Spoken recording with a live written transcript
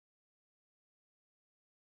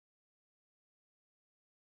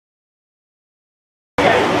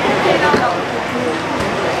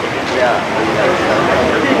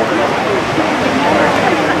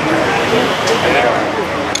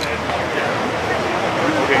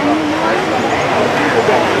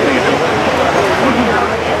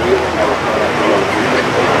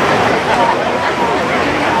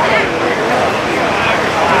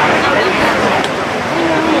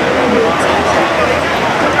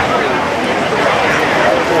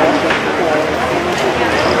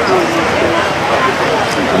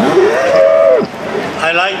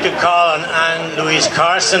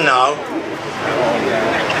Carson now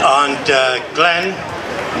and Glenn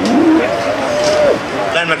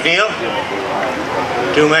McNeil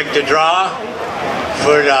to make the draw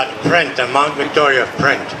for that print, the Mount Victoria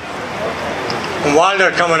print. And while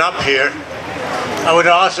they're coming up here, I would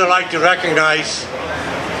also like to recognize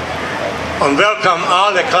and welcome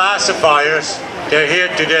all the classifiers that are here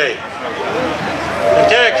today. The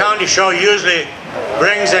Ontario County Show usually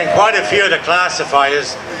brings in quite a few of the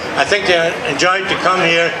classifiers. I think they enjoyed to come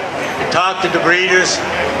here and talk to the breeders.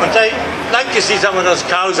 But they like to see some of those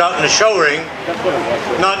cows out in the show ring,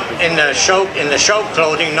 not in the show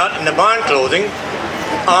clothing, not in the barn clothing.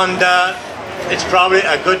 And it's probably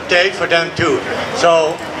a good day for them too.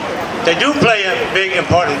 So they do play a big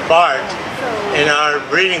important part in our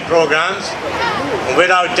breeding programs. And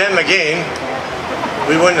without them again,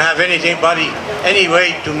 we wouldn't have anything but any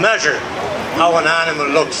way to measure how an animal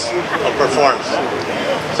looks or performs.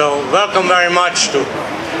 So welcome very much to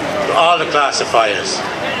all the classifiers.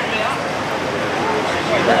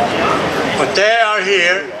 But they are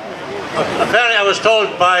here. Apparently I was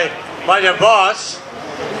told by their boss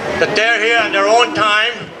that they're here on their own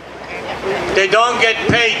time. They don't get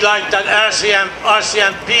paid like that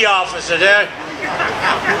RCMP officer there.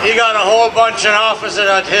 He got a whole bunch of officers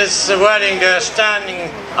at his wedding. They're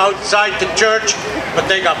standing outside the church, but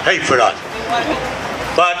they got paid for that.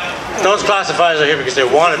 But those classifiers are here because they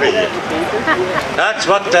want to be here. That's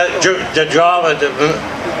what the job of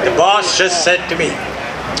the boss just said to me.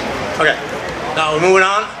 Okay, now we're moving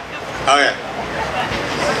on. Okay.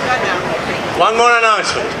 One more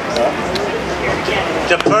announcement.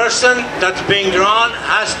 The person that's being drawn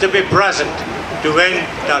has to be present to win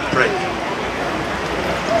that print.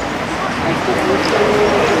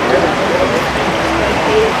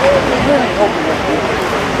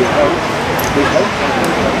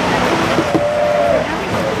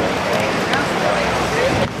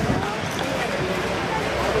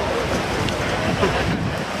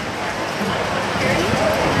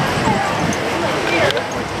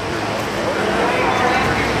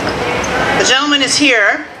 The gentleman is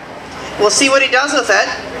here. We'll see what he does with it.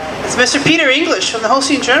 It's Mr. Peter English from the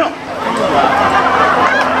Holstein Journal.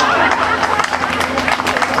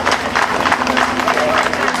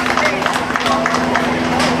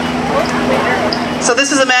 So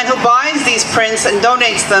this is a man who buys these prints and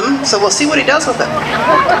donates them, so we'll see what he does with it.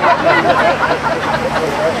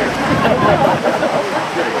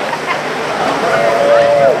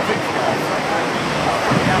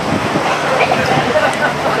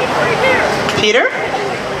 Peter?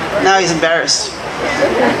 Now he's embarrassed.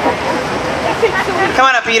 Come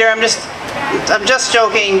on up, Peter. I'm just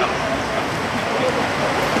joking.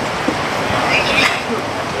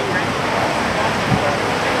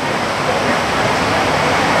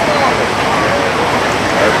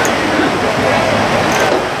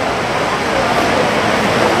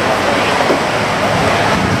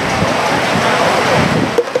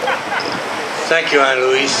 Thank you,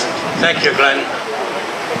 Anne-Louise. Thank you, Glenn.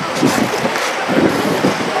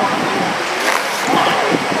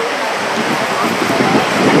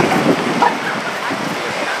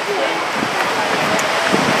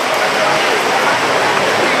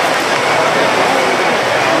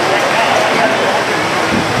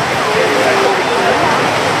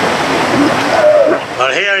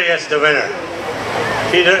 Well, here he is, the winner,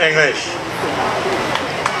 Peter English.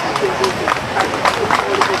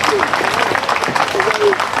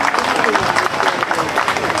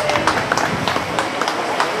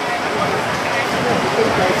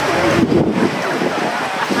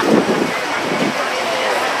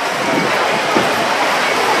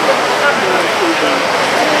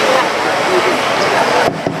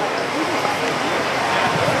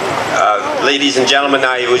 Ladies and gentlemen,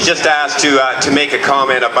 I was just asked to make a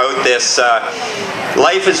comment about this.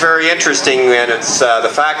 Life is very interesting, and it's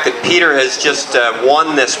the fact that Peter has just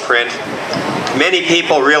won this print. Many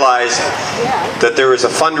people realize that there was a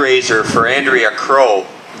fundraiser for Andrea Crow,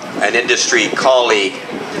 an industry colleague,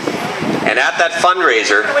 and at that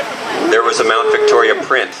fundraiser there was a Mount Victoria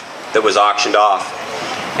print that was auctioned off,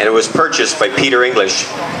 and it was purchased by Peter English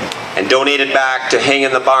and donated back to hang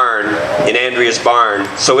in the barn, in Andrea's barn,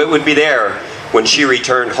 so it would be there when she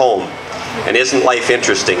returned home. And isn't life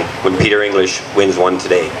interesting when Peter English wins one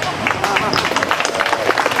today?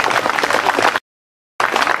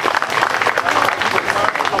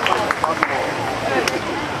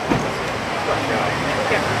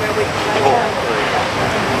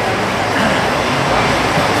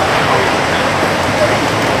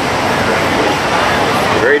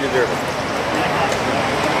 Very deserving.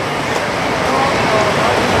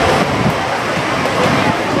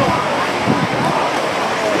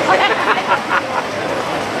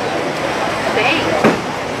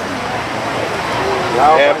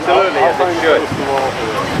 Absolutely, as it should.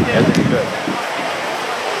 As it should.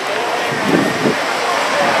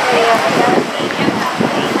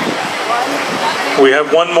 We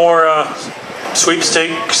have one more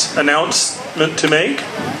sweepstakes announcement to make,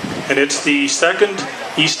 and it's the second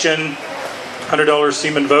East Gen $100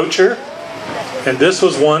 Seaman voucher, and this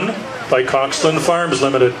was won by Coxland Farms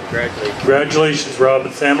Limited. Congratulations. Congratulations, Rob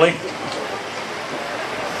and family.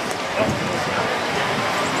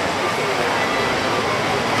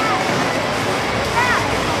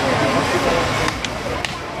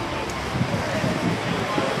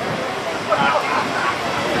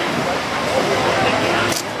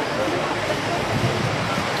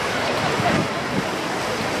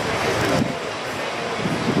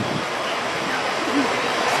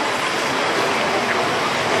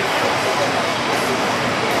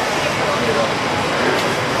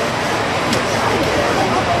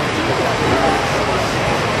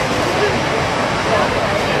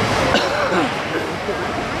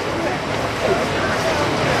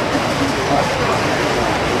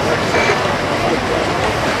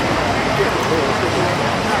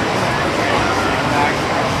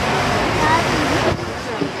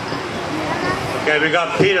 Okay, we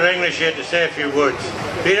got Peter English here to say a few words.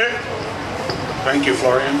 Peter? Thank you,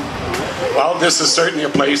 Florian. Well, this is certainly a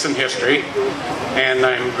place in history, and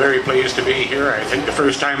I'm very pleased to be here. I think the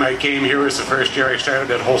first time I came here was the first year I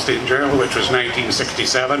started at Holstein Journal, which was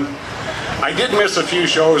 1967. I did miss a few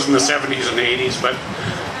shows in the 70s and 80s, but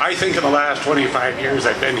I think in the last 25 years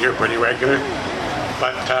I've been here pretty regular.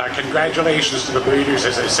 But congratulations to the breeders.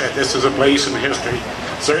 As I said, this is a place in history,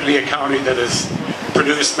 certainly a county that has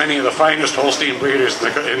produced many of the finest Holstein breeders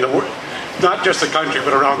in the world, not just the country,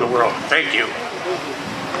 but around the world. Thank you.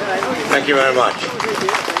 Thank you very much.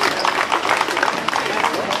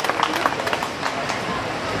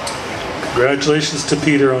 Congratulations to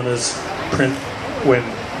Peter on his print win.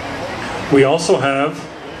 We also have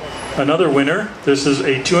another winner. This is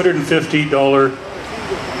a $250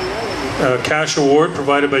 cash award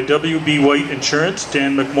provided by WB White Insurance,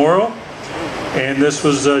 Dan McMorrow. And this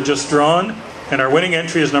was just drawn. And our winning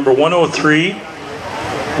entry is number 103,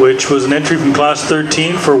 which was an entry from class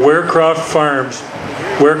 13 for Warecroft Farms,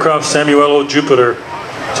 Warecroft Samuelo Jupiter.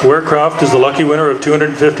 So Warecroft is the lucky winner of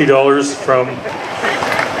 $250 from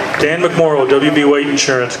Dan McMorrow, WB White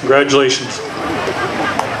Insurance. Congratulations.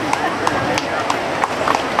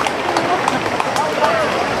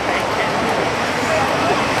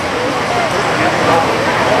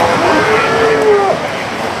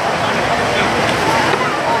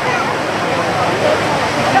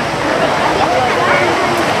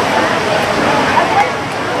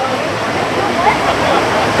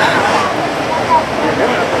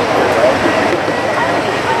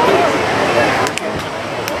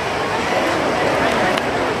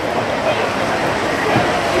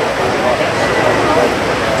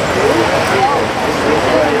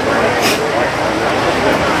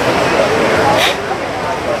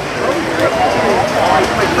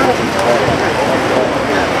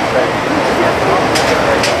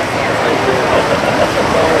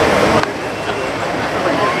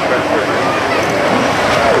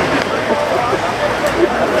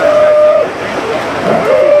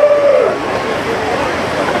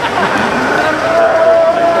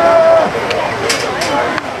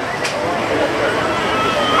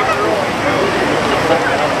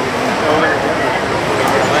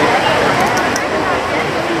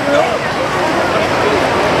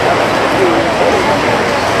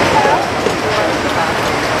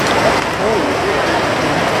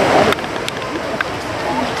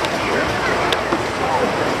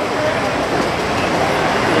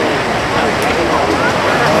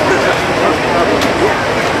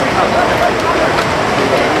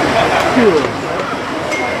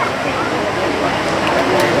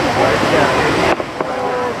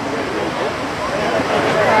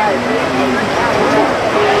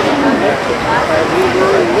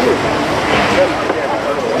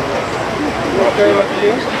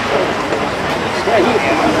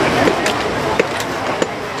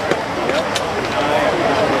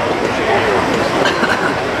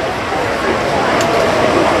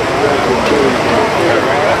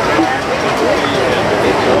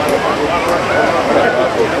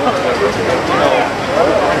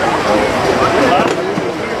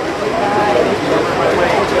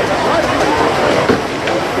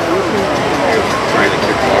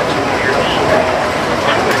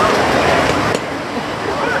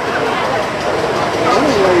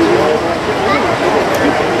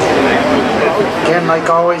 Like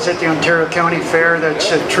always at the Ontario County Fair,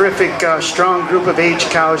 that's a terrific, strong group of age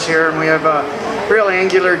cows here, and we have real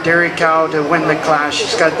angular dairy cow to win the class.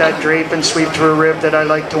 She's got that drape and sweep to her rib that I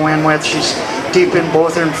like to win with. She's deep in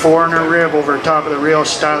both her fore and her rib over top of the real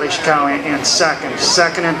stylish cow in second.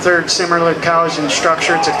 Second and third, similar cows in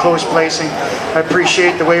structure. It's a close placing. I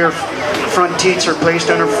appreciate the way her front teats are placed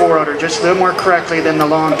on her foreudder just a little more correctly than the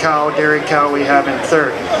long cow, dairy cow we have in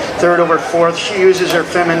third. Third over fourth, she uses her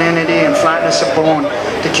femininity and flatness of bone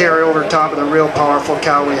to carry over top of the real powerful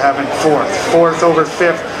cow we have in fourth. Fourth over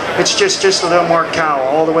fifth, it's just a little more cow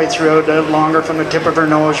all the way throughout, a little longer from the tip of her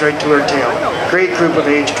nose right to her tail. Great group of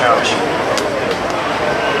age cows.